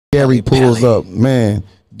Gary pulls up, man.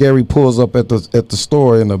 Gary pulls up at the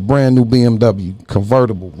store in a brand new BMW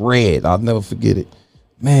convertible, red. I'll never forget it.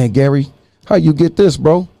 Man, Gary, how you get this,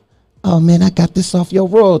 bro? Oh man, I got this off your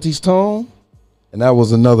royalties, Tone. And that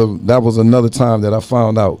was another time that I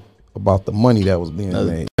found out about the money that was being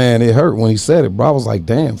made. Man, it hurt when he said it, bro. I was like,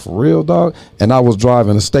 damn, for real, dog. And I was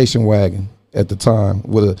driving a station wagon at the time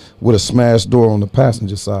with a smashed door on the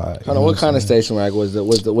passenger side. Hold on, what kind of station wagon was it?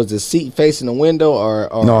 Was the seat facing the window or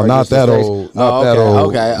no, not that old, not that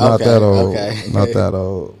old, not that old, okay. not that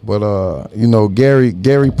old. But you know,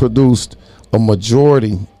 Gary produced a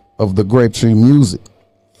majority of the Grape music.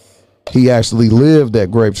 He actually lived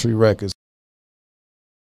at Grape Records.